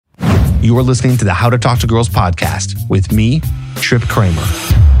You are listening to the How to Talk to Girls podcast with me, Trip Kramer.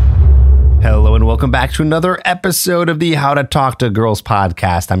 Hello and welcome back to another episode of the How to Talk to Girls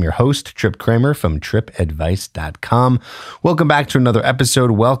podcast. I'm your host, Trip Kramer from tripadvice.com. Welcome back to another episode.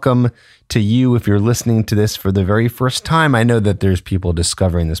 Welcome to you if you're listening to this for the very first time. I know that there's people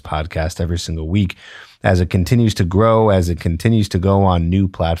discovering this podcast every single week as it continues to grow, as it continues to go on new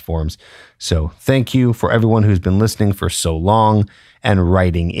platforms. So thank you for everyone who's been listening for so long and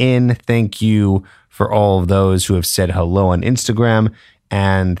writing in. Thank you for all of those who have said hello on Instagram.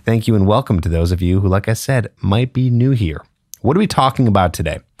 And thank you and welcome to those of you who, like I said, might be new here. What are we talking about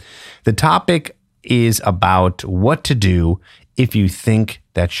today? The topic is about what to do if you think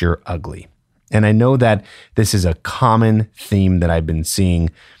that you're ugly. And I know that this is a common theme that I've been seeing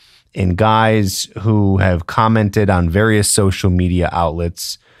in guys who have commented on various social media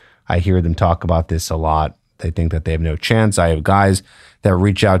outlets. I hear them talk about this a lot. They think that they have no chance. I have guys that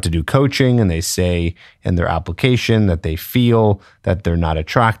reach out to do coaching and they say in their application that they feel that they're not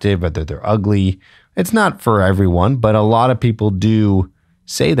attractive or that they're ugly. It's not for everyone, but a lot of people do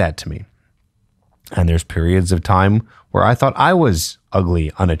say that to me. And there's periods of time where I thought I was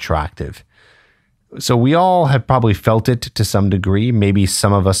ugly, unattractive. So we all have probably felt it to some degree, maybe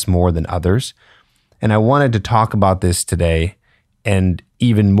some of us more than others. And I wanted to talk about this today and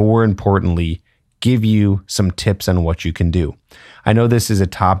even more importantly, give you some tips on what you can do. I know this is a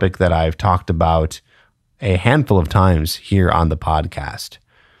topic that I've talked about a handful of times here on the podcast,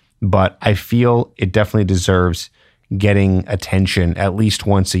 but I feel it definitely deserves getting attention at least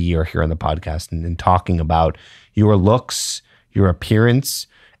once a year here on the podcast and talking about your looks, your appearance,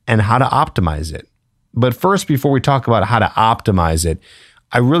 and how to optimize it. But first, before we talk about how to optimize it,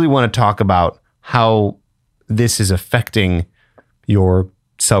 I really want to talk about how this is affecting your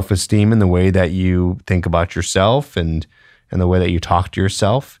self-esteem and the way that you think about yourself and the way that you talk to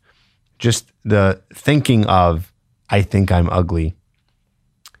yourself. Just the thinking of, I think I'm ugly.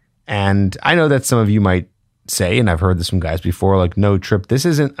 And I know that some of you might say, and I've heard this from guys before, like, no, Trip, this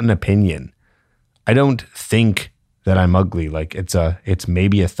isn't an opinion. I don't think that I'm ugly. Like it's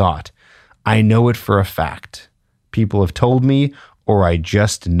maybe a thought. I know it for a fact. People have told me, or I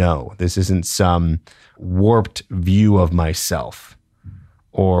just know. This isn't some warped view of myself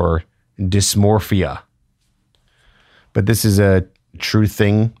or dysmorphia. But this is a true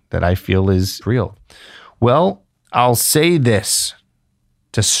thing that I feel is real. Well, I'll say this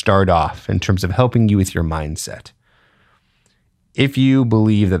to start off in terms of helping you with your mindset. If you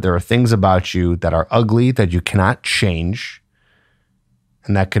believe that there are things about you that are ugly that you cannot change,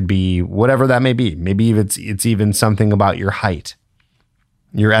 and that could be whatever that may be. Maybe it's even something about your height,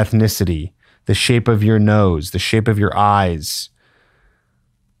 your ethnicity, the shape of your nose, the shape of your eyes,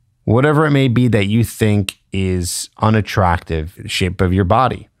 whatever it may be that you think is unattractive, the shape of your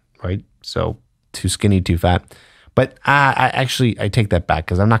body, right? So too skinny, too fat. But I take that back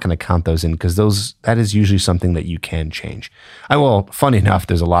because I'm not going to count those in because that is usually something that you can change. Funny enough,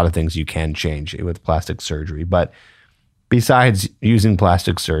 there's a lot of things you can change with plastic surgery. But besides using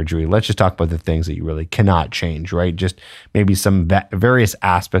plastic surgery, let's just talk about the things that you really cannot change, right? Just maybe some various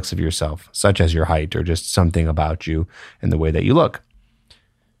aspects of yourself, such as your height or just something about you and the way that you look.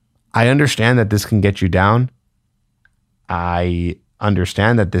 I understand that this can get you down. I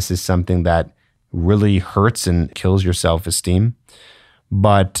understand that this is something that really hurts and kills your self-esteem.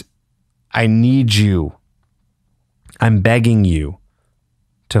 But I need you, I'm begging you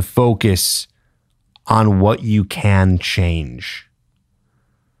to focus on what you can change.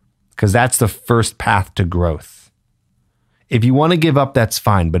 Because that's the first path to growth. If you want to give up, that's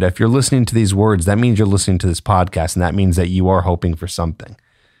fine. But if you're listening to these words, that means you're listening to this podcast, and that means that you are hoping for something.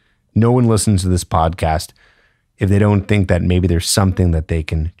 No one listens to this podcast if they don't think that maybe there's something that they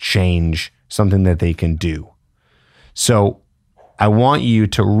can change, something that they can do. So I want you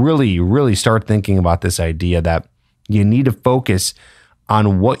to really, really start thinking about this idea that you need to focus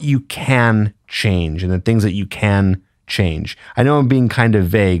on what you can change and the things that you can change. I know I'm being kind of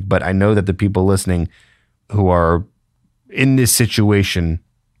vague, but I know that the people listening who are in this situation,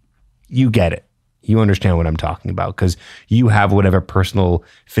 you get it. You understand what I'm talking about because you have whatever personal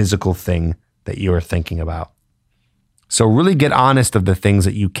physical thing that you're thinking about. So really get honest of the things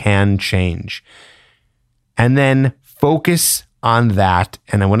that you can change. And then focus on that.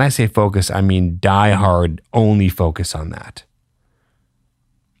 And when I say focus, I mean die hard, only focus on that.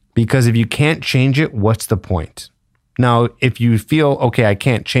 Because if you can't change it, what's the point? Now, if you feel, okay, I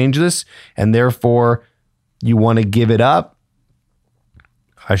can't change this, and therefore you want to give it up,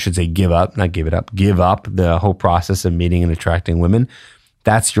 I should say give up, not give it up, give up the whole process of meeting and attracting women.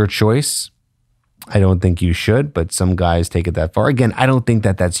 That's your choice. I don't think you should, but some guys take it that far. Again, I don't think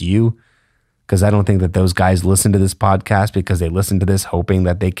that that's you. because I don't think that those guys listen to this podcast because they listen to this hoping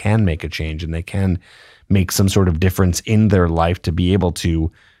that they can make a change and they can make some sort of difference in their life to be able to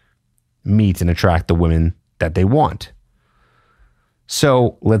meet and attract the women that they want.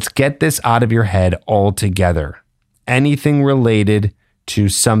 So let's get this out of your head altogether. Anything related to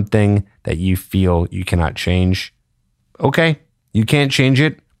something that you feel you cannot change, okay, you can't change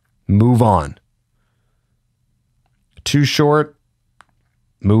it, move on. Too short,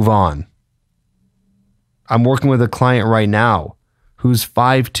 move on. I'm working with a client right now who's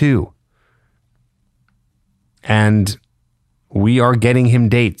 5'2", and we are getting him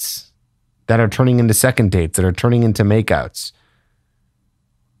dates that are turning into second dates, that are turning into makeouts.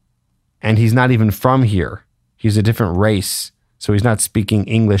 And he's not even from here. He's a different race, so he's not speaking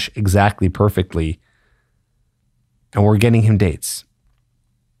English exactly perfectly. And we're getting him dates.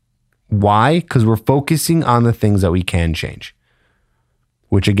 Why? Because we're focusing on the things that we can change,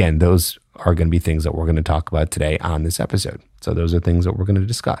 which again, those are going to be things that we're going to talk about today on this episode. So those are things that we're going to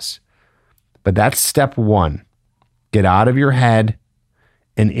discuss. But that's step one. Get out of your head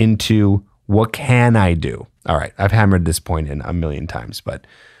and into what can I do? All right, I've hammered this point in a million times, but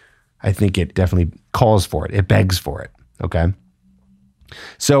I think it definitely calls for it. It begs for it, okay?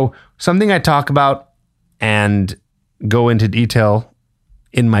 So something I talk about and go into detail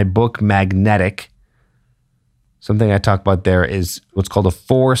in my book, Magnetic, something I talk about there is what's called a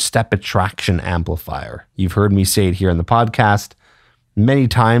 4-step attraction amplifier. You've heard me say it here in the podcast many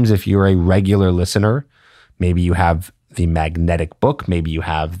times if you're a regular listener. Maybe you have the Magnetic book. Maybe you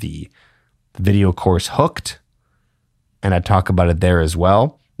have the video course Hooked, and I talk about it there as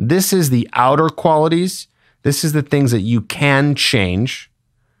well. This is the outer qualities. This is the things that you can change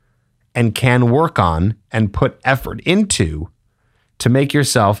and can work on and put effort into to make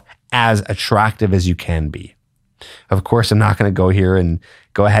yourself as attractive as you can be. Of course, I'm not going to go here and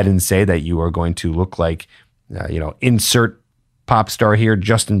go ahead and say that you are going to look like, insert pop star here,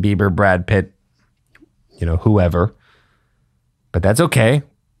 Justin Bieber, Brad Pitt, whoever. But that's okay.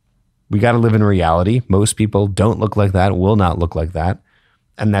 We got to live in reality. Most people don't look like that, will not look like that.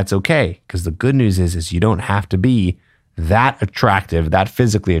 And that's okay, because the good news is you don't have to be that attractive, that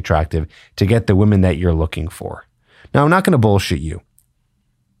physically attractive to get the women that you're looking for. Now, I'm not going to bullshit you.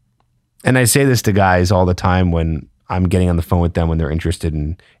 And I say this to guys all the time when I'm getting on the phone with them when they're interested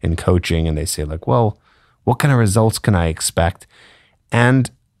in coaching, and they say like, well, what kind of results can I expect?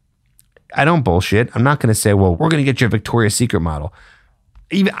 And I don't bullshit. I'm not going to say, well, we're going to get you a Victoria's Secret model.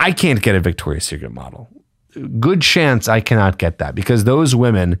 Even I can't get a Victoria's Secret model. Good chance I cannot get that, because those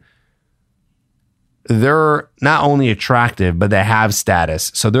women, they're not only attractive, but they have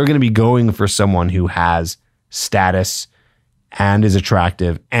status. So they're going to be going for someone who has status and is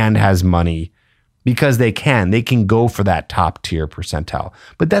attractive and has money, because they can go for that top tier percentile.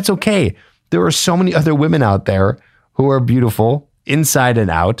 But that's okay. There are so many other women out there who are beautiful inside and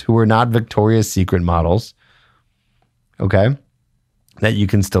out, who are not Victoria's Secret models, okay, that you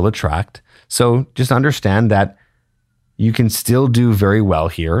can still attract. So just understand that you can still do very well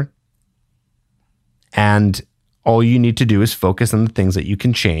here. And all you need to do is focus on the things that you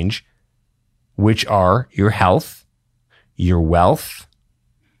can change, which are your health, your wealth,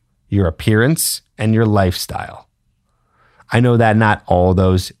 your appearance, and your lifestyle. I know that not all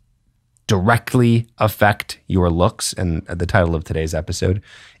those directly affect your looks, and the title of today's episode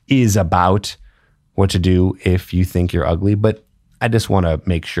is about what to do if you think you're ugly, but I just want to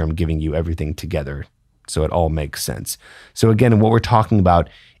make sure I'm giving you everything together so it all makes sense. So again, what we're talking about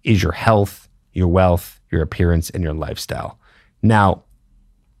is your health, your wealth, your appearance, and your lifestyle. Now,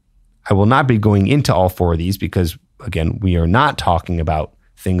 I will not be going into all 4 of these because, again, we are not talking about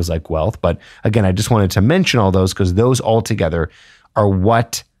things like wealth. But again, I just wanted to mention all those because those all together are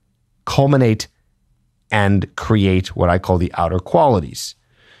what culminate and create what I call the outer qualities.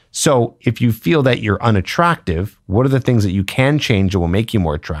 So if you feel that you're unattractive, what are the things that you can change that will make you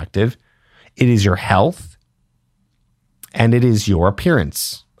more attractive? It is your health and it is your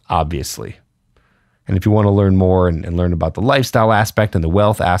appearance, obviously. And if you want to learn more and learn about the lifestyle aspect and the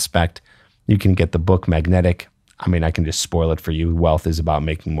wealth aspect, you can get the book Magnetic. I mean, I can just spoil it for you. Wealth is about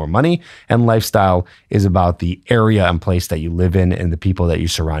making more money, and lifestyle is about the area and place that you live in and the people that you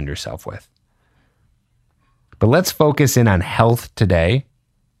surround yourself with. But let's focus in on health today,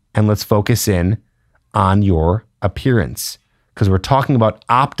 and let's focus in on your appearance, because we're talking about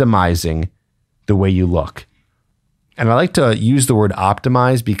optimizing the way you look. And I like to use the word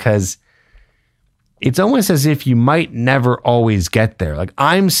optimize because it's almost as if you might never always get there. Like,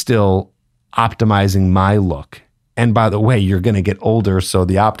 I'm still optimizing my look. And by the way, you're going to get older, so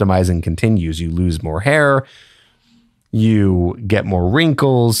the optimizing continues. You lose more hair, you get more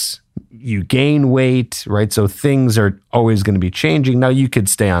wrinkles, you gain weight, right? So things are always going to be changing. Now you could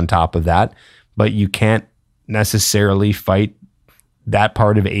stay on top of that, but you can't necessarily fight that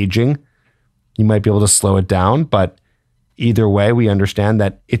part of aging. You might be able to slow it down, but either way, we understand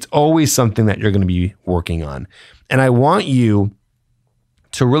that it's always something that you're going to be working on. And I want you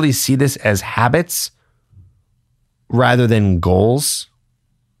to really see this as habits rather than goals.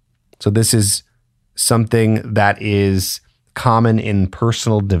 So this is something that is common in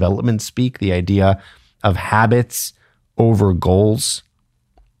personal development speak, the idea of habits over goals.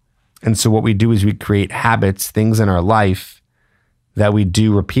 And so what we do is we create habits, things in our life that we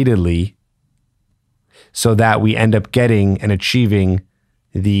do repeatedly so that we end up getting and achieving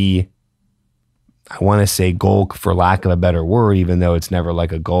the, I want to say goal for lack of a better word, even though it's never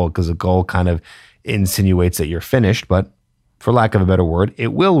like a goal, because a goal kind of insinuates that you're finished, but for lack of a better word,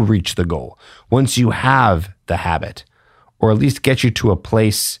 it will reach the goal once you have the habit, or at least get you to a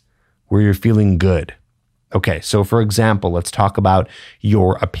place where you're feeling good. Okay, so for example, let's talk about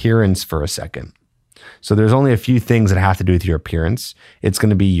your appearance for a second. So there's only a few things that have to do with your appearance. It's going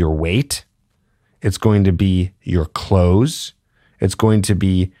to be your weight. It's going to be your clothes. It's going to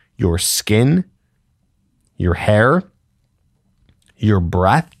be your skin, your hair, your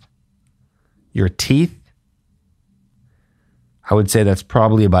breath, your teeth. I would say that's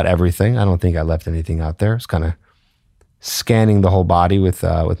probably about everything. I don't think I left anything out there. It's kind of scanning the whole body with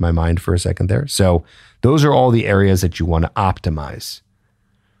my mind for a second there. So those are all the areas that you want to optimize.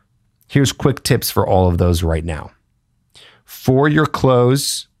 Here's quick tips for all of those right now. For your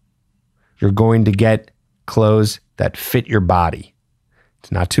clothes, you're going to get clothes that fit your body.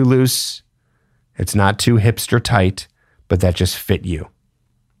 It's not too loose. It's not too hipster tight, but that just fit you.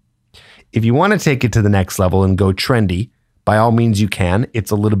 If you want to take it to the next level and go trendy, by all means you can.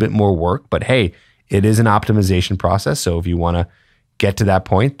 It's a little bit more work, but hey, it is an optimization process. So if you want to get to that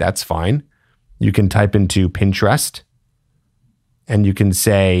point, that's fine. You can type into Pinterest and you can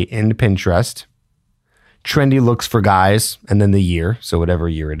say in Pinterest, trendy looks for guys, and then the year. So whatever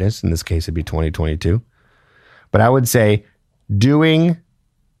year it is, in this case, it'd be 2022. But I would say doing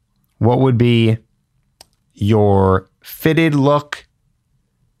what would be your fitted look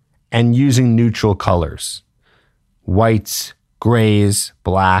and using neutral colors, whites, grays,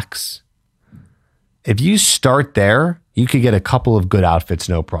 blacks. If you start there, you could get a couple of good outfits,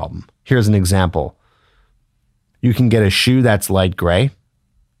 no problem. Here's an example. You can get a shoe that's light gray,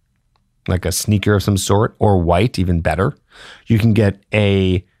 like a sneaker of some sort, or white, even better. You can get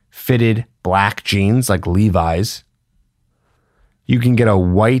a fitted black jeans like Levi's. You can get a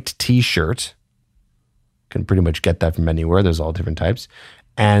white t-shirt. Can pretty much get that from anywhere. There's all different types.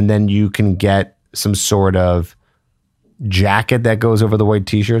 And then you can get some sort of jacket that goes over the white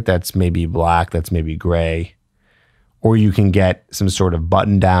t-shirt that's maybe black, that's maybe gray. Or you can get some sort of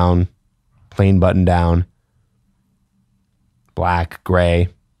button down, plain button down, black, gray.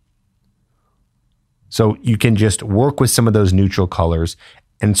 So you can just work with some of those neutral colors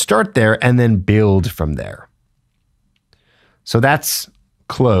and start there and then build from there. So that's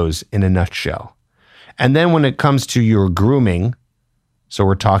clothes in a nutshell. And then when it comes to your grooming, so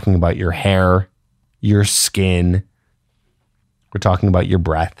we're talking about your hair, your skin, we're talking about your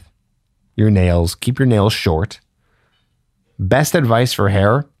breath, your nails. Keep your nails short. Best advice for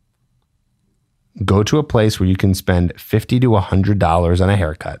hair, go to a place where you can spend $50 to $100 on a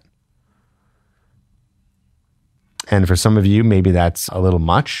haircut. And for some of you, maybe that's a little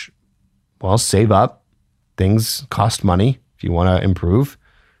much. Well, save up. Things cost money if you want to improve,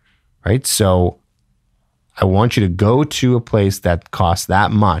 right? So I want you to go to a place that costs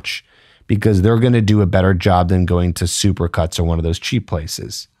that much because they're going to do a better job than going to Supercuts or one of those cheap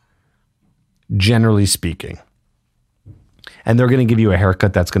places, generally speaking. And they're going to give you a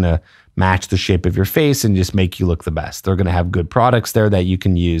haircut that's going to match the shape of your face and just make you look the best. They're going to have good products there that you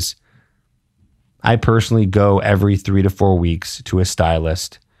can use. I personally go every 3 to 4 weeks to a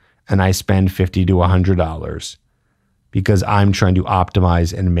stylist and I spend $50 to $100 because I'm trying to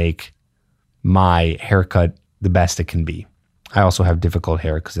optimize and make my haircut the best it can be. I also have difficult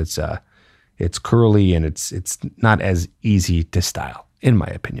hair because it's curly and it's not as easy to style, in my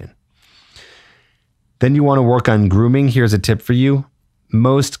opinion. Then you want to work on grooming. Here's a tip for you.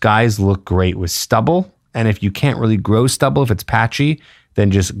 Most guys look great with stubble. And if you can't really grow stubble, if it's patchy,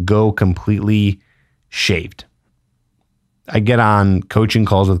 then just go completely shaved. I get on coaching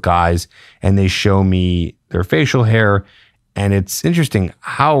calls with guys and they show me their facial hair. And it's interesting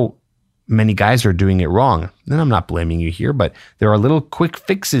how many guys are doing it wrong. And I'm not blaming you here, but there are little quick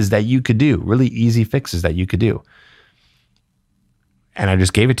fixes that you could do, really easy fixes that you could do. And I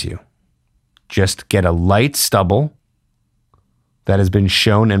just gave it to you. Just get a light stubble, that has been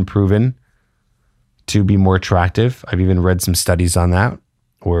shown and proven to be more attractive. I've even read some studies on that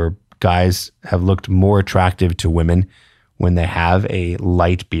where guys have looked more attractive to women when they have a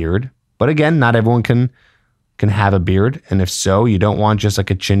light beard. But again, not everyone can have a beard. And if so, you don't want just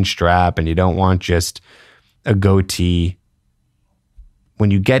like a chin strap and you don't want just a goatee. When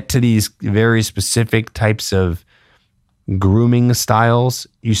you get to these very specific types of grooming styles,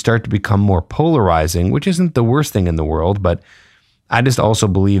 you start to become more polarizing, which isn't the worst thing in the world. But I just also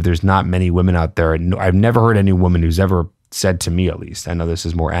believe there's not many women out there. I've never heard any woman who's ever said to me, at least, I know this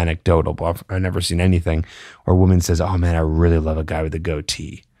is more anecdotal, but I've never seen anything where a woman says, oh man, I really love a guy with a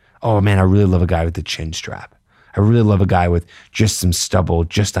goatee. Oh man, I really love a guy with a chin strap. I really love a guy with just some stubble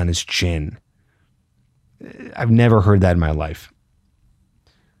just on his chin. I've never heard that in my life.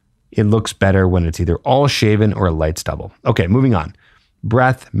 It looks better when it's either all shaven or a light stubble. Okay, moving on.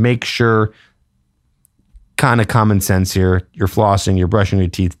 Breath, make sure, kind of common sense here, you're flossing, you're brushing your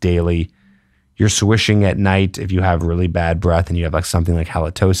teeth daily, you're swishing at night. If you have really bad breath and you have like something like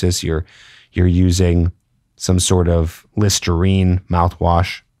halitosis, you're using some sort of Listerine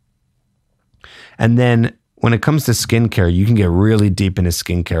mouthwash. And then when it comes to skincare, you can get really deep into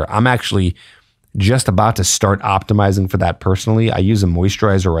skincare. I'm actually just about to start optimizing for that personally. I use a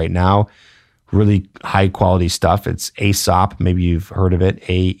moisturizer right now, really high quality stuff. It's Aesop. Maybe you've heard of it,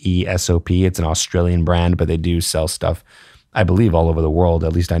 AESOP. It's an Australian brand, but they do sell stuff, I believe, all over the world.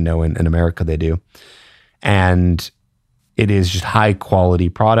 At least I know in America they do. And it is just high quality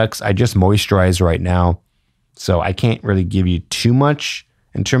products. I just moisturize right now, so I can't really give you too much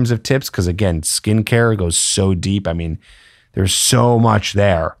in terms of tips because, again, skincare goes so deep. I mean, there's so much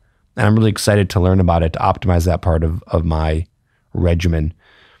there. And I'm really excited to learn about it, to optimize that part of my regimen.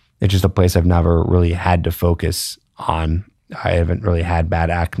 It's just a place I've never really had to focus on. I haven't really had bad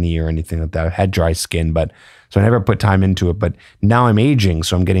acne or anything like that. I've had dry skin, so I never put time into it. But now I'm aging,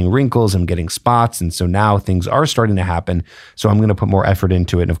 so I'm getting wrinkles, I'm getting spots. And so now things are starting to happen. So I'm going to put more effort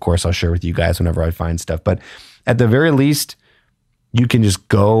into it. And of course, I'll share with you guys whenever I find stuff. But at the very least, you can just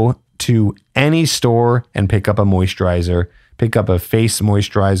go to any store and pick up a moisturizer, pick up a face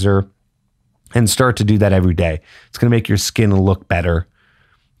moisturizer, and start to do that every day. It's going to make your skin look better.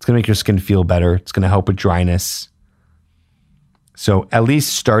 It's going to make your skin feel better. It's going to help with dryness. So at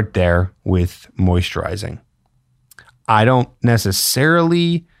least start there with moisturizing. I don't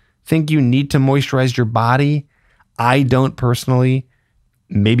necessarily think you need to moisturize your body. I don't personally.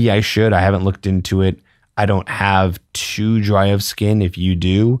 Maybe I should. I haven't looked into it. I don't have too dry of skin. If you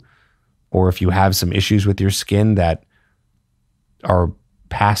do, or if you have some issues with your skin that are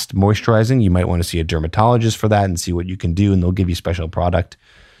past moisturizing, you might want to see a dermatologist for that and see what you can do, and they'll give you special product.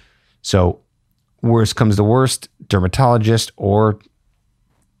 So worst comes to worst, dermatologist, or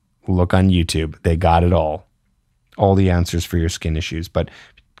look on YouTube. They got it all the answers for your skin issues. But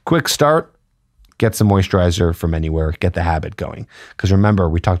quick start, get some moisturizer from anywhere, get the habit going. Because remember,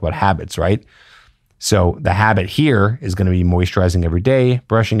 we talked about habits, right? So the habit here is going to be moisturizing every day,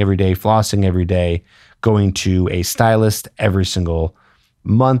 brushing every day, flossing every day, going to a stylist every single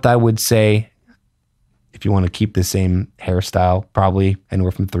month, I would say. If you want to keep the same hairstyle, probably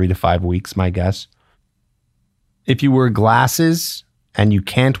anywhere from 3 to 5 weeks, my guess. If you wear glasses and you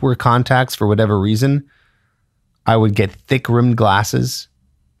can't wear contacts for whatever reason, I would get thick-rimmed glasses.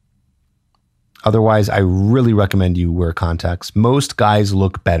 Otherwise, I really recommend you wear contacts. Most guys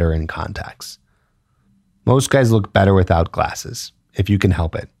look better in contacts. Most guys look better without glasses, if you can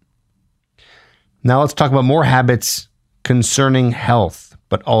help it. Now let's talk about more habits concerning health,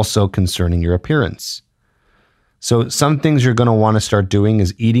 but also concerning your appearance. So some things you're going to want to start doing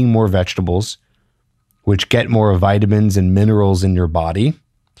is eating more vegetables, which get more vitamins and minerals in your body.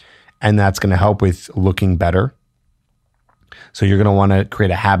 And that's going to help with looking better. So you're going to want to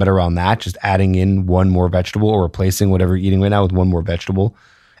create a habit around that, just adding in one more vegetable or replacing whatever you're eating right now with one more vegetable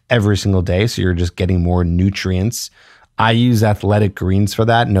every single day. So you're just getting more nutrients. I use Athletic Greens for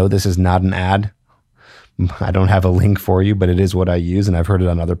that. No, this is not an ad. I don't have a link for you, but it is what I use, and I've heard it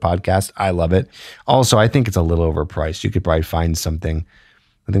on other podcasts. I love it. Also, I think it's a little overpriced. You could probably find something.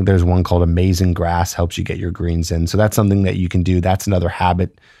 I think there's one called Amazing Grass, helps you get your greens in. So that's something that you can do. That's another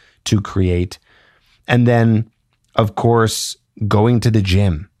habit to create. And then, of course, going to the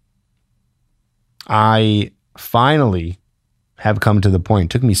gym. I finally have come to the point, it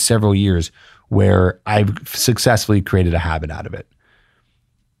took me several years, where I've successfully created a habit out of it.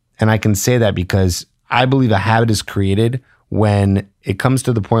 And I can say that because I believe a habit is created when it comes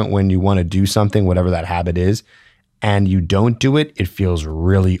to the point when you want to do something, whatever that habit is, and you don't do it, it feels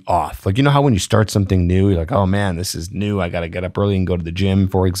really off. Like, you know how when you start something new, you're like, oh man, this is new. I got to get up early and go to the gym,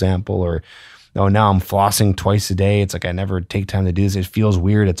 for example, or oh, now I'm flossing twice a day. It's like I never take time to do this. It feels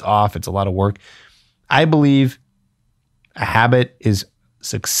weird. It's off. It's a lot of work. I believe a habit is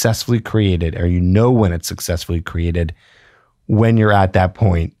successfully created, or you know when it's successfully created, when you're at that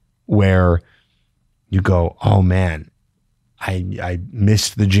point where you go, oh man, I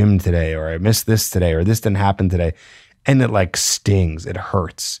missed the gym today, or I missed this today, or this didn't happen today. And it like stings, it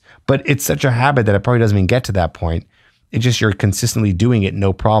hurts. But it's such a habit that it probably doesn't even get to that point. It's just you're consistently doing it,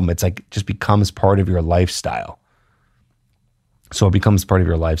 no problem. It's like it just becomes part of your lifestyle. So it becomes part of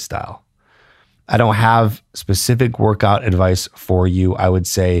your lifestyle. I don't have specific workout advice for you. I would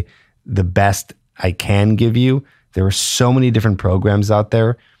say the best I can give you, there are so many different programs out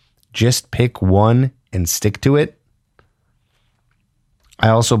there. Just pick one and stick to it. I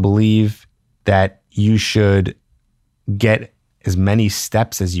also believe that you should get as many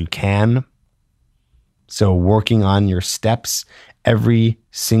steps as you can. So working on your steps every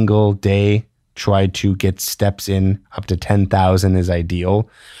single day, try to get steps in. Up to 10,000 is ideal.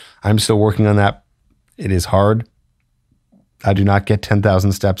 I'm still working on that. It is hard. I do not get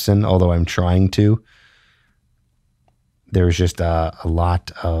 10,000 steps in, although I'm trying to. There's just a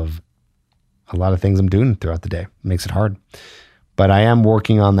lot of things I'm doing throughout the day. It makes it hard. But I am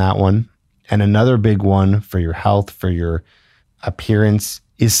working on that one. And another big one for your health, for your appearance,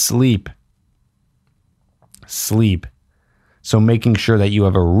 is sleep. Sleep. So making sure that you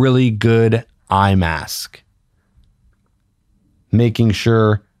have a really good eye mask. Making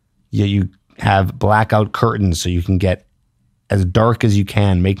sure you have blackout curtains so you can get as dark as you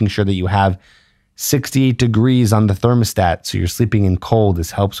can. Making sure that you have 68 degrees on the thermostat so you're sleeping in cold.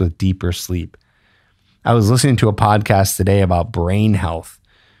 This helps with deeper sleep. I was listening to a podcast today about brain health.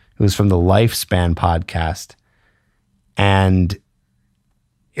 It was from the Lifespan podcast. And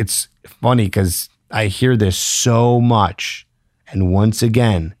it's funny because I hear this so much. And once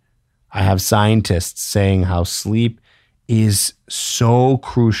again, I have scientists saying how sleep is so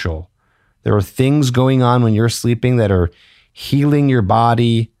crucial. There are things going on when you're sleeping that are healing your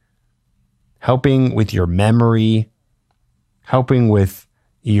body, helping with your memory, helping with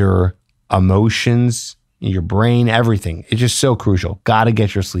your emotions, your brain, everything. It's just so crucial. Got to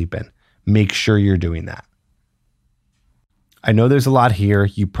get your sleep in. Make sure you're doing that. I know there's a lot here.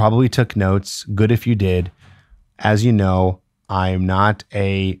 You probably took notes. Good if you did. As you know, I'm not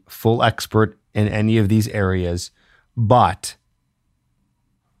a full expert in any of these areas, but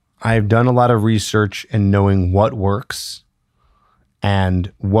I've done a lot of research in knowing what works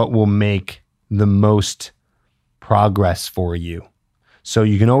and what will make the most progress for you. So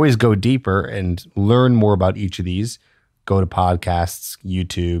you can always go deeper and learn more about each of these. Go to podcasts,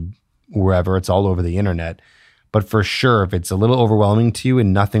 YouTube, wherever. It's all over the internet. But for sure, if it's a little overwhelming to you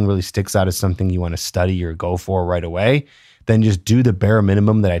and nothing really sticks out as something you want to study or go for right away, then just do the bare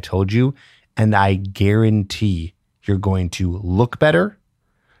minimum that I told you. And I guarantee you're going to look better.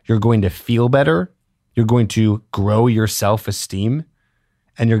 You're going to feel better. You're going to grow your self-esteem.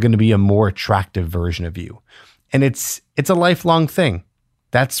 And you're going to be a more attractive version of you. And it's a lifelong thing.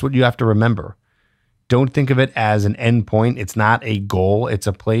 That's what you have to remember. Don't think of it as an end point. It's not a goal. It's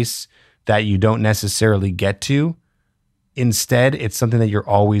a place that you don't necessarily get to. Instead, it's something that you're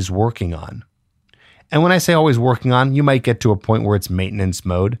always working on. And when I say always working on, you might get to a point where it's maintenance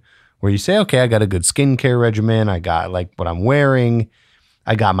mode, where you say, okay, I got a good skincare regimen. I got like what I'm wearing.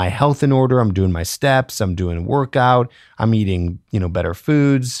 I got my health in order. I'm doing my steps. I'm doing a workout. I'm eating, better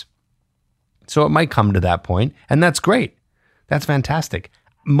foods. So it might come to that point, and that's great. That's fantastic.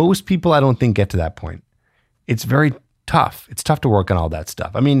 Most people, I don't think, get to that point. It's very tough. It's tough to work on all that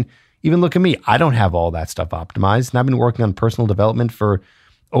stuff. I mean, even look at me. I don't have all that stuff optimized, and I've been working on personal development for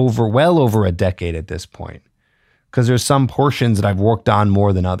well over a decade at this point, because there's some portions that I've worked on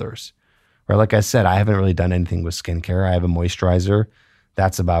more than others. Or like I said, I haven't really done anything with skincare. I have a moisturizer.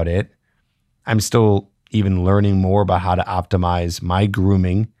 That's about it. I'm still even learning more about how to optimize my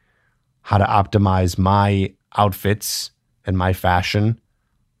grooming, how to optimize my outfits and my fashion.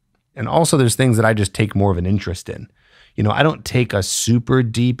 And also there's things that I just take more of an interest in. I don't take a super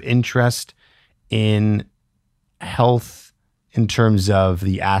deep interest in health in terms of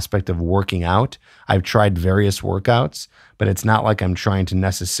the aspect of working out. I've tried various workouts, but it's not like I'm trying to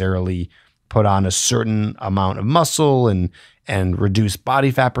necessarily put on a certain amount of muscle and reduce body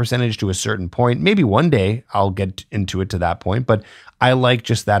fat percentage to a certain point. Maybe one day I'll get into it to that point, but I like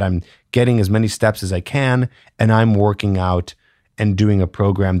just that I'm getting as many steps as I can, and I'm working out and doing a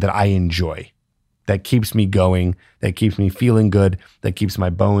program that I enjoy, that keeps me going, that keeps me feeling good, that keeps my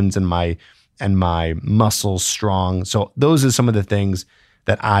bones and my muscles strong. So those are some of the things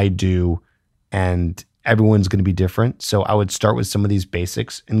that I do, and everyone's going to be different. So I would start with some of these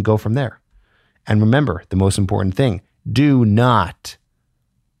basics and go from there. And remember, the most important thing, do not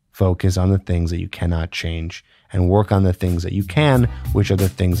focus on the things that you cannot change and work on the things that you can, which are the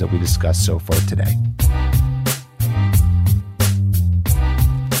things that we discussed so far today.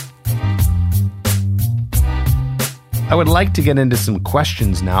 I would like to get into some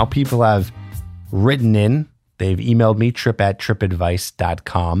questions now. People have written in. They've emailed me,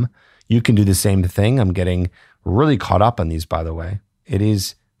 trip@tripadvice.com. You can do the same thing. I'm getting really caught up on these, by the way. It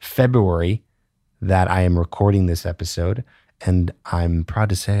is February that I am recording this episode, and I'm proud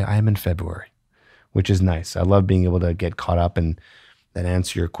to say I am in February, which is nice. I love being able to get caught up and then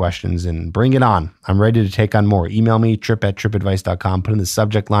answer your questions and bring it on. I'm ready to take on more. Email me, trip@tripadvice.com. Put in the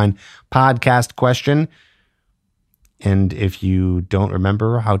subject line, podcast question. And if you don't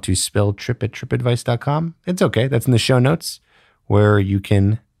remember how to spell trip@tripadvice.com, it's okay. That's in the show notes where you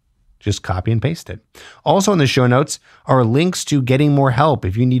can just copy and paste it. Also in the show notes are links to getting more help.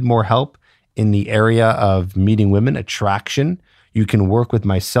 If you need more help in the area of meeting women, attraction, you can work with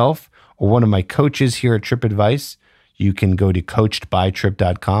myself or one of my coaches here at Trip Advice. You can go to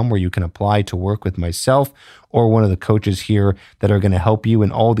coachedbytrip.com where you can apply to work with myself or one of the coaches here that are going to help you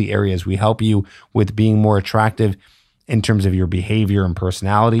in all the areas. We help you with being more attractive in terms of your behavior and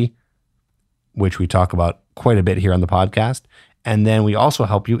personality, which we talk about quite a bit here on the podcast. And then we also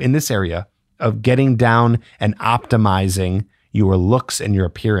help you in this area of getting down and optimizing your looks and your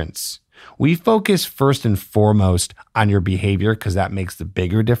appearance. We focus first and foremost on your behavior because that makes the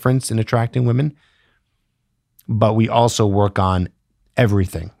bigger difference in attracting women. But we also work on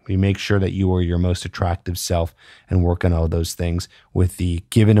everything. We make sure that you are your most attractive self and work on all those things with the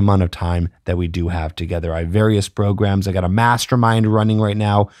given amount of time that we do have together. I have various programs. I got a mastermind running right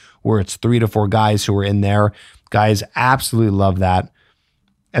now where it's 3 to 4 guys who are in there. Guys absolutely love that.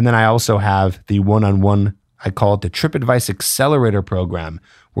 And then I also have the one-on-one, I call it the Trip Advice Accelerator program,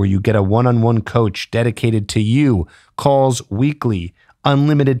 where you get a one-on-one coach dedicated to you, calls weekly,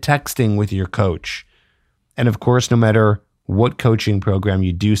 unlimited texting with your coach. And of course, no matter what coaching program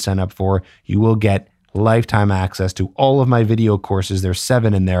you do sign up for, you will get lifetime access to all of my video courses. There's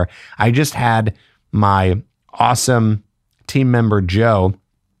 7 in there. I just had my awesome team member, Joe,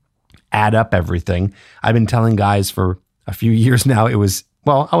 add up everything. I've been telling guys for a few years now, I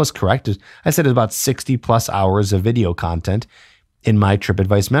was correct. I said it's about 60 plus hours of video content in my Trip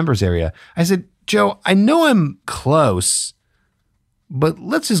Advice members area. I said, Joe, I know I'm close, but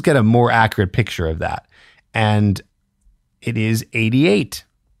let's just get a more accurate picture of that. And it is 88.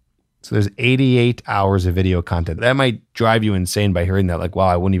 So there's 88 hours of video content. That might drive you insane by hearing that. Like, wow,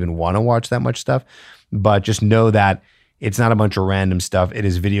 I wouldn't even want to watch that much stuff. But just know that it's not a bunch of random stuff. It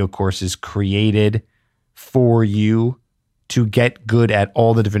is video courses created for you to get good at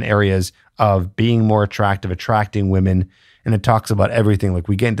all the different areas of being more attractive, attracting women. And it talks about everything. Like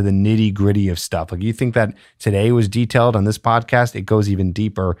we get into the nitty gritty of stuff. Like you think that today was detailed on this podcast, it goes even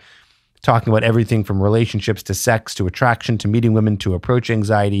deeper, talking about everything from relationships to sex to attraction to meeting women to approach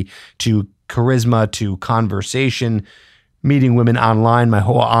anxiety to charisma to conversation, meeting women online. My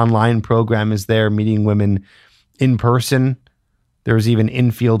whole online program is there, meeting women in person. There's even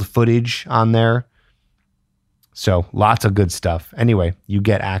in-field footage on there. So lots of good stuff. Anyway, you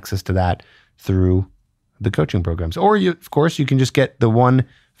get access to that through the coaching programs. Or of course, you can just get the one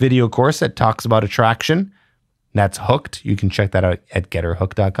video course that talks about attraction. That's Hooked. You can check that out at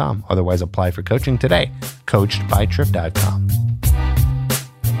getherhooked.com. Otherwise, apply for coaching today. Coachedbytrip.com.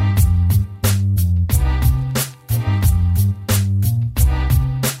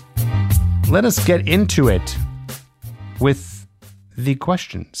 Let us get into it with the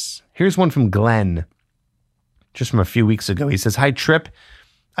questions. Here's one from Glenn, just from a few weeks ago. He says, "Hi, Trip.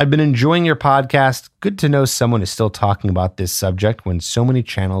 I've been enjoying your podcast. Good to know someone is still talking about this subject when so many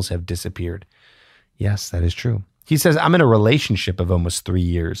channels have disappeared." Yes, that is true. He says, "I'm in a relationship of almost 3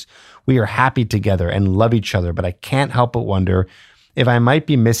 years. We are happy together and love each other, but I can't help but wonder if I might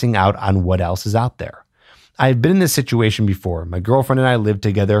be missing out on what else is out there. I've been in this situation before. My girlfriend and I lived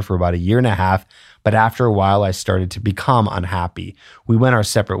together for about 1.5 years, but after a while, I started to become unhappy. We went our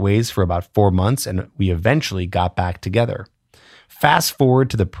separate ways for about 4 months, and we eventually got back together. Fast forward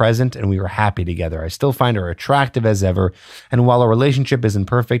to the present, and we were happy together. I still find her attractive as ever, and while our relationship isn't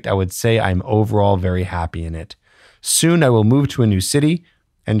perfect, I would say I'm overall very happy in it. Soon I will move to a new city,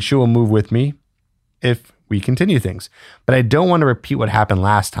 and she will move with me if we continue things. But I don't want to repeat what happened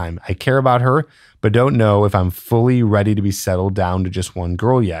last time. I care about her, but don't know if I'm fully ready to be settled down to just one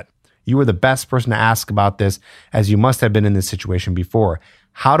girl yet. You are the best person to ask about this, as you must have been in this situation before.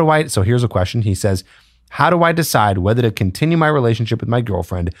 So here's a question. He says, how do I decide whether to continue my relationship with my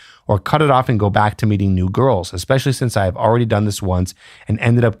girlfriend or cut it off and go back to meeting new girls, especially since I have already done this once and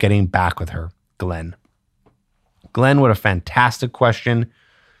ended up getting back with her? Glenn. Glenn, what a fantastic question.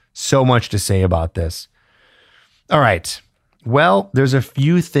 So much to say about this. All right. Well, there's a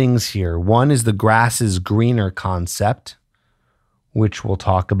few things here. One is the grass is greener concept, which we'll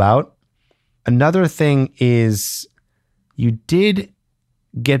talk about. Another thing is you did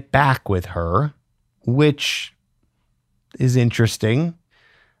get back with her, which is interesting.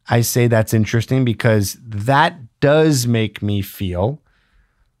 I say that's interesting because that does make me feel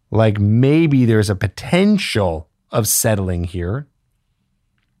like maybe there's a potential of settling here.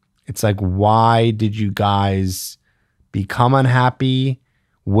 It's like, why did you guys become unhappy?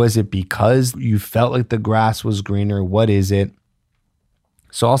 Was it because you felt like the grass was greener? What is it?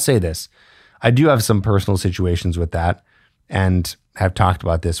 So I'll say this. I do have some personal situations with that and have talked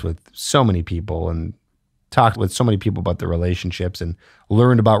about this with so many people and talked with so many people about their relationships and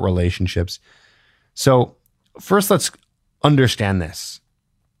learned about relationships. So first, let's understand this.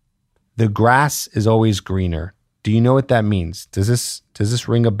 The grass is always greener. Do you know what that means? Does this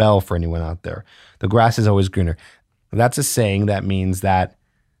ring a bell for anyone out there? The grass is always greener. That's a saying that means that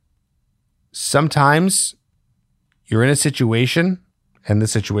sometimes you're in a situation, and the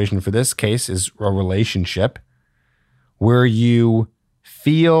situation for this case is a relationship, where you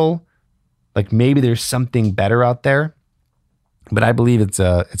feel like maybe there's something better out there. But I believe it's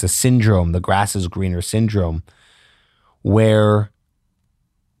a syndrome, the grass is greener syndrome, where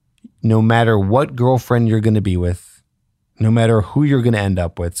no matter what girlfriend you're going to be with, no matter who you're going to end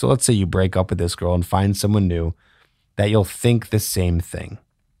up with. So let's say you break up with this girl and find someone new, that you'll think the same thing.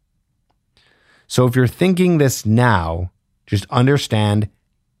 So if you're thinking this now, just understand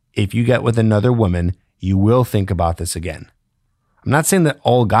if you get with another woman, you will think about this again. I'm not saying that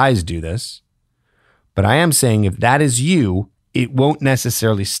all guys do this, but I am saying if that is you, it won't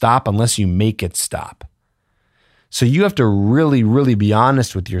necessarily stop unless you make it stop. So you have to really, really be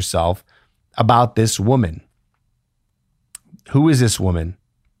honest with yourself about this woman. Who is this woman?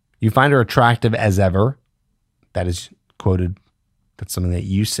 You find her attractive as ever. That is quoted. That's something that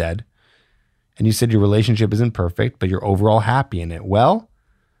you said. And you said your relationship isn't perfect, but you're overall happy in it. Well,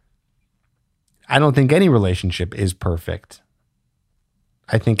 I don't think any relationship is perfect.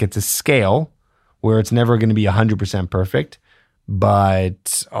 I think it's a scale where it's never going to be 100% perfect,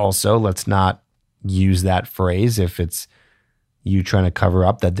 but also let's not use that phrase if it's you trying to cover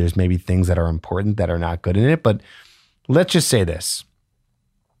up that there's maybe things that are important that are not good in it. But let's just say this.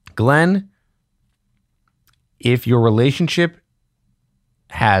 Glenn, if your relationship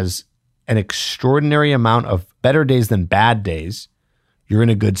has an extraordinary amount of better days than bad days, you're in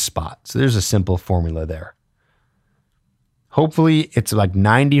a good spot. So there's a simple formula there. Hopefully it's like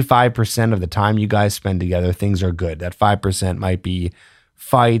 95% of the time you guys spend together, things are good. That 5% might be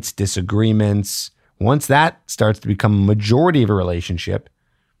fights, disagreements. Once that starts to become a majority of a relationship,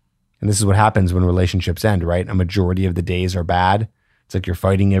 and this is what happens when relationships end, right? A majority of the days are bad. It's like you're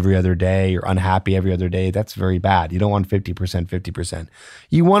fighting every other day, you're unhappy every other day. That's very bad. You don't want 50%, 50%.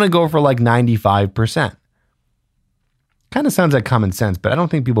 You want to go for like 95%. Kind of sounds like common sense, but I don't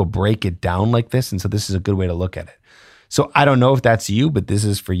think people break it down like this. And so this is a good way to look at it. So I don't know if that's you, but this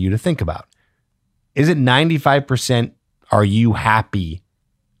is for you to think about. Is it 95% are you happy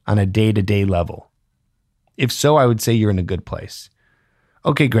on a day-to-day level? If so, I would say you're in a good place.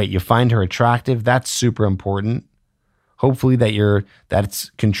 Okay, great. You find her attractive. That's super important. Hopefully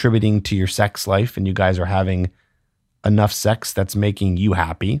that's contributing to your sex life and you guys are having enough sex that's making you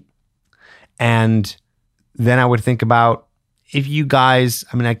happy. And then I would think about if you guys,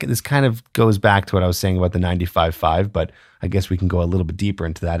 this kind of goes back to what I was saying about the 95-5, but I guess we can go a little bit deeper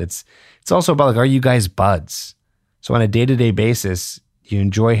into that. It's also about like, are you guys buds? So on a day-to-day basis, you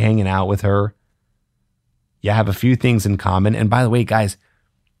enjoy hanging out with her. You have a few things in common. And by the way, guys,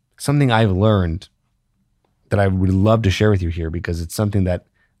 something I've learned that I would love to share with you here because it's something that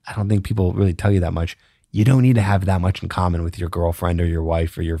I don't think people really tell you that much. You don't need to have that much in common with your girlfriend or your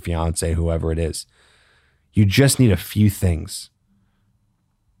wife or your fiance, whoever it is. You just need a few things.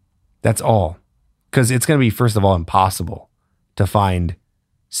 That's all. Because it's going to be, first of all, impossible to find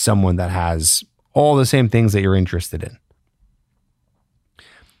someone that has all the same things that you're interested in.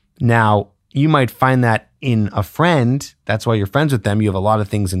 Now, you might find that in a friend. That's why you're friends with them. You have a lot of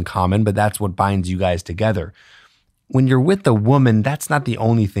things in common, but that's what binds you guys together. When you're with a woman, that's not the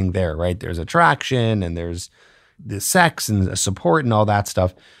only thing there, right? There's attraction and there's the sex and the support and all that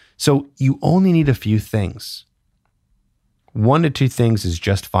stuff. So you only need a few things. 1 to 2 things is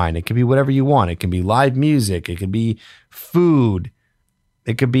just fine. It can be whatever you want. It can be live music. It could be food.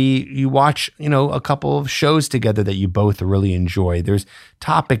 It could be you watch, a couple of shows together that you both really enjoy. There's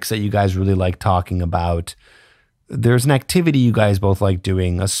topics that you guys really like talking about. there's an activity you guys both like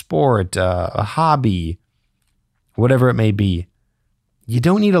doing, a sport, a hobby, whatever it may be. You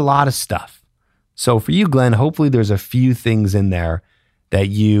don't need a lot of stuff. So for you, Glenn, hopefully there's a few things in there that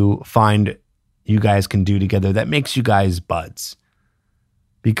you find you guys can do together that makes you guys buds.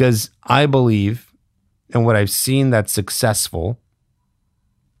 Because I believe, and what I've seen that's successful,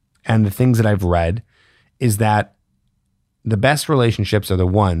 and the things that I've read, is that the best relationships are the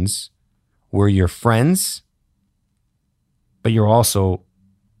ones where you're friends, but you're also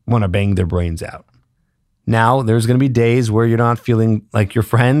want to bang their brains out. Now, there's going to be days where you're not feeling like you're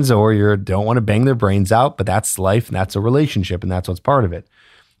friends or you don't want to bang their brains out, but that's life and that's a relationship and that's what's part of it.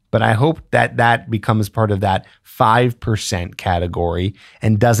 But I hope that that becomes part of that 5% category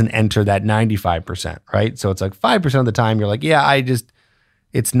and doesn't enter that 95%, right? So it's like 5% of the time you're like, yeah,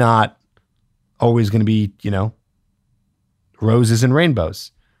 it's not always going to be, roses and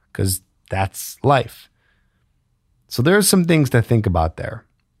rainbows, because that's life. So there's some things to think about there.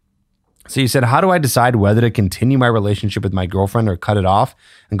 So you said, how do I decide whether to continue my relationship with my girlfriend or cut it off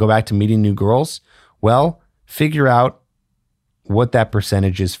and go back to meeting new girls? Well, figure out what that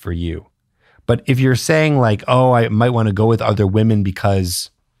percentage is for you. But if you're saying like, oh, I might want to go with other women because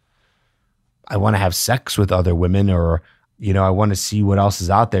I want to have sex with other women, or, I want to see what else is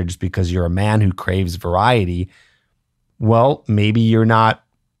out there just because you're a man who craves variety. Well, maybe you're not,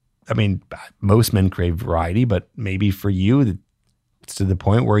 most men crave variety, but maybe for you, it's to the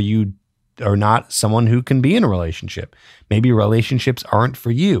point where you are not someone who can be in a relationship. Maybe relationships aren't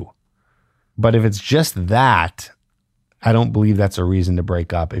for you. But if it's just that, I don't believe that's a reason to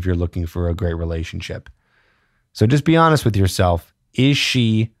break up if you're looking for a great relationship. So just be honest with yourself. Is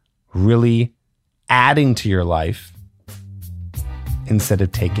she really adding to your life instead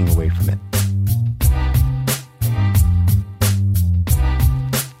of taking away from it?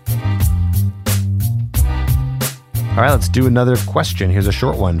 All right, let's do another question. Here's a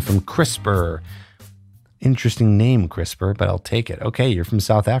short one from CRISPR. Interesting name, CRISPR, but I'll take it. Okay, you're from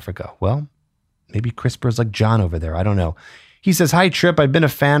South Africa. Well, maybe CRISPR is like John over there. I don't know. He says, hi, Trip. I've been a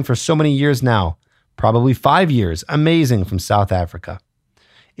fan for so many years now. Probably 5 years. Amazing, from South Africa.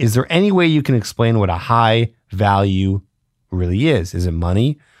 Is there any way you can explain what a high value really is? Is it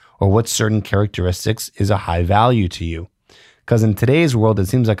money? Or what certain characteristics is a high value to you? Because in today's world, it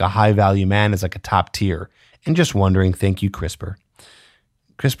seems like a high value man is like a top tier. And just wondering, thank you, CRISPR.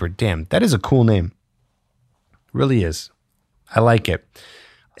 CRISPR, damn, that is a cool name. Really is. I like it.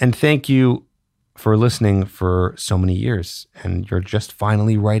 And thank you for listening for so many years. And you're just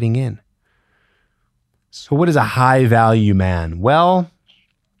finally writing in. So what is a high value man? Well,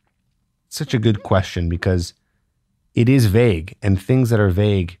 such a good question because it is vague. And things that are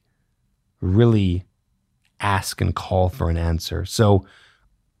vague really ask and call for an answer. So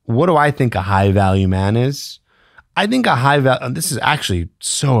what do I think a high value man is? I think a high value, this is actually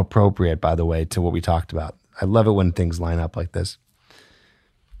so appropriate, by the way, to what we talked about. I love it when things line up like this.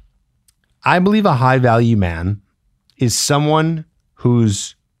 I believe a high value man is someone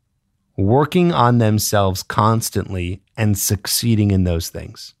who's working on themselves constantly and succeeding in those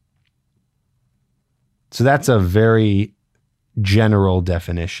things. So that's a very general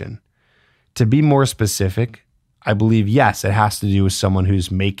definition. To be more specific, I believe, yes, it has to do with someone who's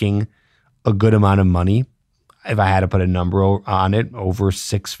making a good amount of money. If I had to put a number on it, over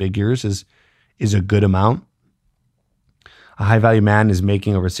 6 figures is a good amount. A high value man is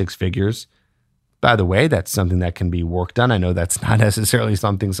making over 6 figures. By the way, that's something that can be worked on. I know that's not necessarily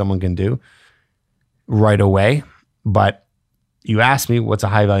something someone can do right away, but you ask me what's a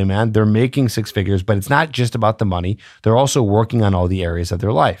high value man? They're making 6 figures, but it's not just about the money. They're also working on all the areas of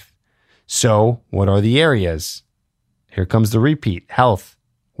their life. So what are the areas? Here comes the repeat: health,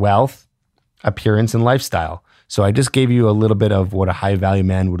 wealth, appearance, and lifestyle. So I just gave you a little bit of what a high value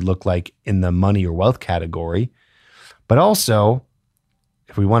man would look like in the money or wealth category. But also,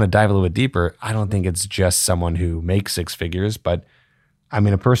 if we want to dive a little bit deeper, I don't think it's just someone who makes 6 figures, but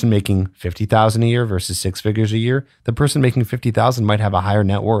a person making $50,000 a year versus 6 figures a year, the person making $50,000 might have a higher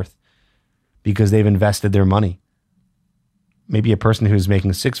net worth because they've invested their money. Maybe a person who's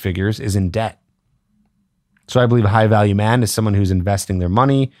making 6 figures is in debt. So I believe a high value man is someone who's investing their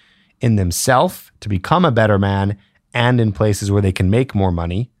money in themselves to become a better man and in places where they can make more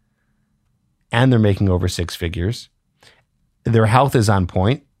money, and they're making over 6 figures. Their health is on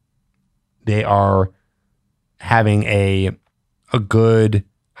point. They are having a good,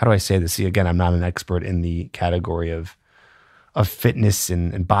 how do I say this? See, again, I'm not an expert in the category of fitness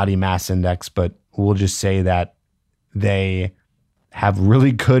and body mass index, but we'll just say that they have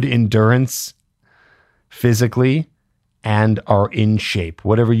really good endurance physically and are in shape,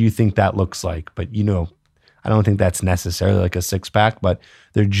 whatever you think that looks like. But I don't think that's necessarily like a six-pack, but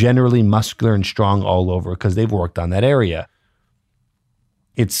they're generally muscular and strong all over because they've worked on that area.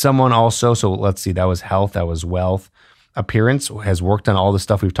 It's someone also, so let's see, that was health, that was wealth. Appearance has worked on all the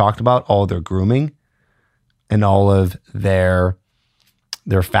stuff we've talked about, all their grooming and all of their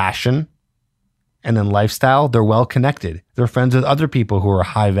fashion. And then lifestyle, they're well connected. They're friends with other people who are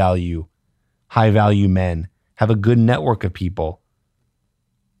high value men, have a good network of people.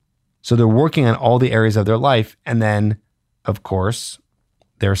 So they're working on all the areas of their life. And then, of course,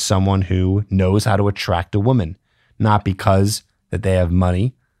 there's someone who knows how to attract a woman, not because that they have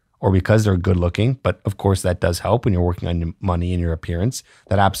money or because they're good looking, but of course that does help when you're working on your money and your appearance.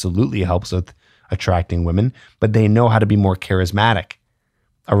 That absolutely helps with attracting women, but they know how to be more charismatic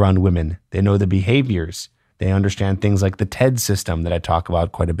around women. They know the behaviors. They understand things like the TED system that I talk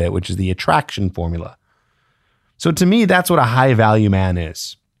about quite a bit, which is the attraction formula. So to me, that's what a high value man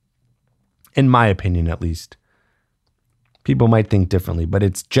is. In my opinion, at least. People might think differently, but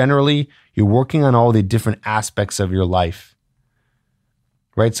it's generally you're working on all the different aspects of your life,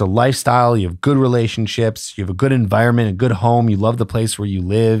 right? So lifestyle, you have good relationships, you have a good environment, a good home, you love the place where you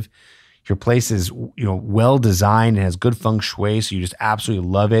live. Your place is, well designed and has good feng shui, so you just absolutely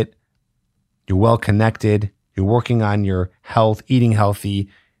love it. You're well connected. You're working on your health, eating healthy.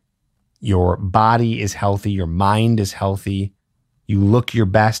 Your body is healthy. Your mind is healthy. You look your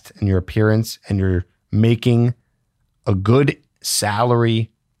best in your appearance, and you're making a good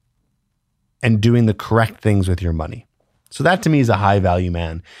salary and doing the correct things with your money. So that to me is a high value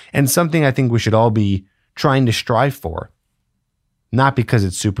man, and something I think we should all be trying to strive for. Not because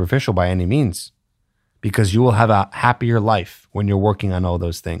it's superficial by any means, because you will have a happier life when you're working on all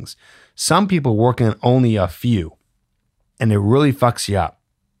those things. Some people working on only a few, and it really fucks you up.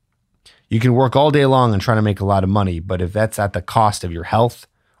 You can work all day long and try to make a lot of money, but if that's at the cost of your health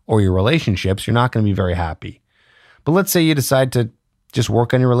or your relationships, you're not going to be very happy. But let's say you decide to just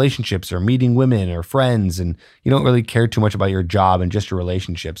work on your relationships or meeting women or friends, and you don't really care too much about your job and just your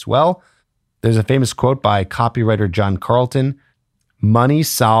relationships. Well, there's a famous quote by copywriter John Carlton: money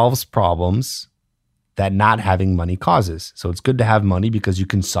solves problems that not having money causes. So it's good to have money because you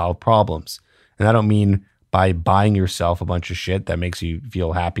can solve problems. And I don't mean by buying yourself a bunch of shit that makes you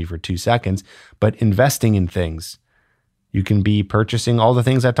feel happy for 2 seconds, but investing in things. You can be purchasing all the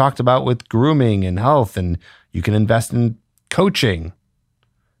things I talked about with grooming and health, and you can invest in coaching,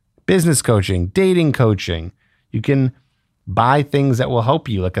 business coaching, dating coaching. You can buy things that will help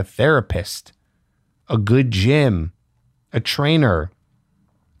you, like a therapist, a good gym, a trainer.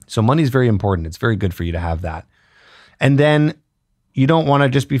 So money is very important. It's very good for you to have that. And then you don't want to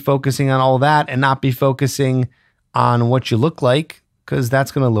just be focusing on all that and not be focusing on what you look like, because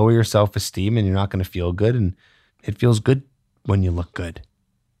that's going to lower your self-esteem and you're not going to feel good. And it feels good when you look good.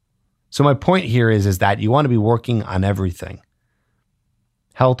 So my point here is that you want to be working on everything: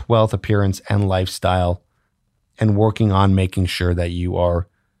 health, wealth, appearance, and lifestyle, and working on making sure that you are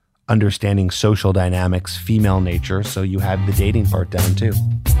understanding social dynamics, female nature, so you have the dating part down too.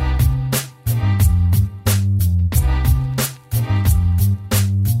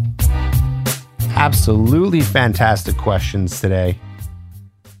 Absolutely fantastic questions today.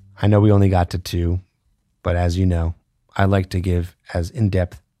 I know we only got to 2, but as you know, I like to give as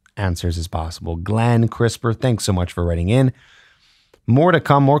in-depth answers as possible. Glenn Crisper, thanks so much for writing in. More to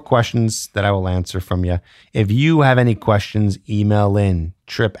come, more questions that I will answer from you. If you have any questions, email in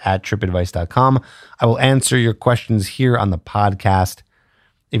trip@tripadvice.com. I will answer your questions here on the podcast.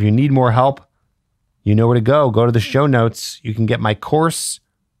 If you need more help, you know where to go. Go to the show notes. You can get my course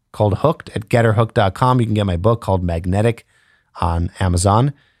called Hooked at getterhooked.com. You can get my book called Magnetic on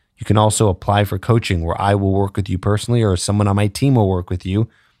Amazon. You can also apply for coaching, where I will work with you personally, or someone on my team will work with you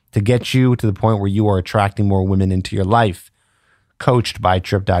to get you to the point where you are attracting more women into your life.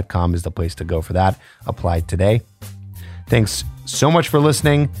 Coachedbytrip.com is the place to go for that. Apply today. Thanks so much for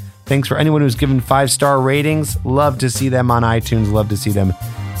listening. Thanks for anyone who's given 5-star ratings. Love to see them on iTunes. Love to see them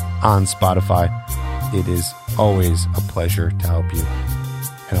on Spotify. It is always a pleasure to help you.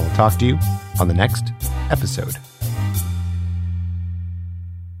 And I will talk to you on the next episode.